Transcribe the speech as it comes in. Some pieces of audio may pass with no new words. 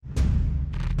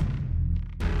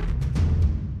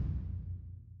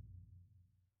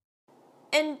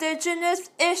Indigenous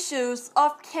Issues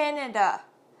of Canada,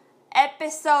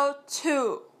 Episode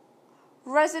 2,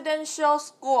 Residential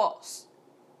Schools.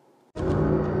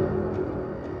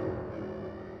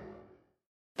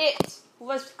 It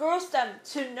was gruesome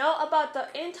to know about the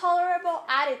intolerable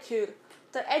attitude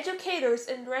the educators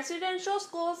in residential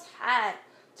schools had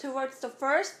towards the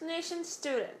First Nation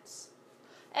students.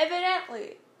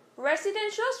 Evidently,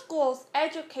 residential schools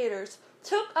educators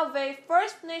took away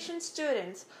First Nation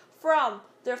students from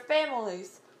their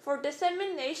families for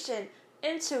dissemination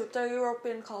into the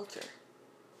European culture.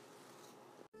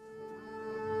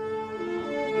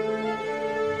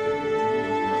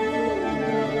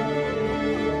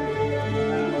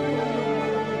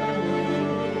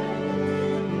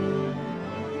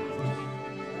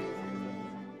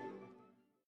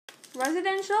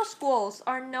 Residential schools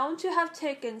are known to have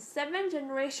taken 7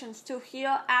 generations to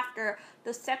heal after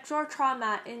the sexual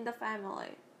trauma in the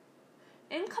family.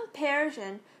 In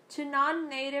comparison to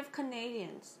non-native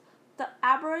Canadians, the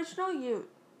Aboriginal youth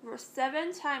were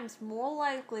 7 times more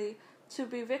likely to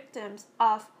be victims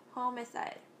of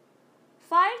homicide,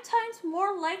 5 times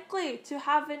more likely to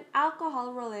have an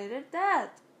alcohol-related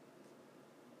death.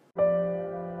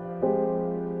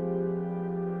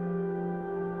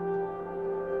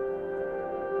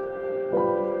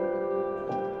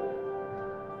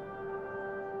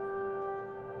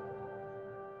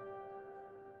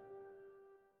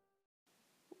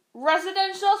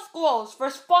 Residential schools were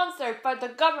sponsored by the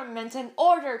government in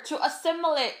order to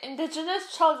assimilate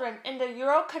Indigenous children in the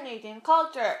Euro-Canadian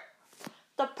culture.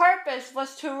 The purpose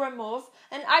was to remove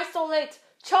and isolate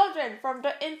children from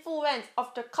the influence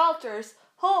of the cultures,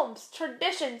 homes,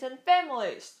 traditions, and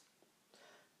families.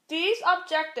 These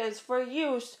objectives were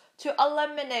used to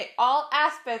eliminate all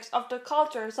aspects of the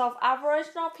cultures of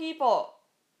Aboriginal people.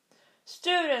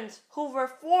 Students who were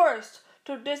forced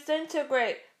to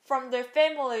disintegrate from their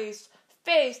families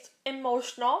faced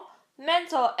emotional,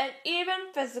 mental, and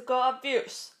even physical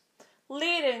abuse,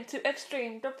 leading to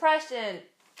extreme depression.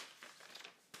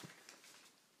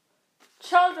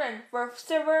 Children were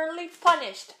severely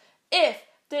punished if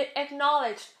they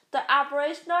acknowledged the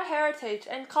Aboriginal heritage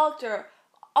and culture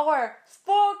or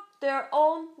spoke their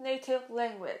own native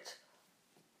language.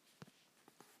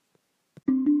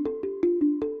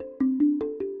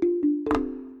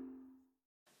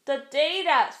 The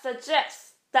data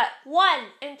suggests that 1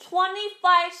 in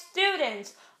 25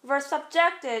 students were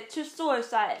subjected to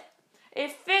suicide, a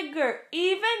figure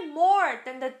even more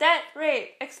than the death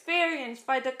rate experienced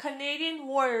by the Canadian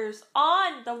warriors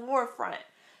on the warfront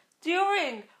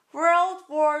during World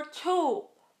War II.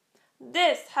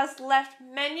 This has left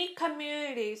many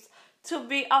communities to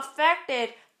be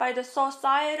affected by the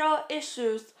societal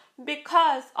issues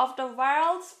because of the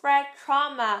widespread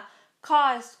trauma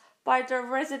caused by the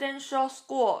residential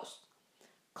schools.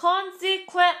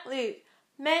 Consequently,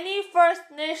 many First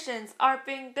Nations are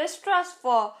being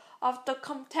distrustful of the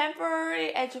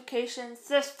contemporary education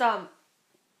system.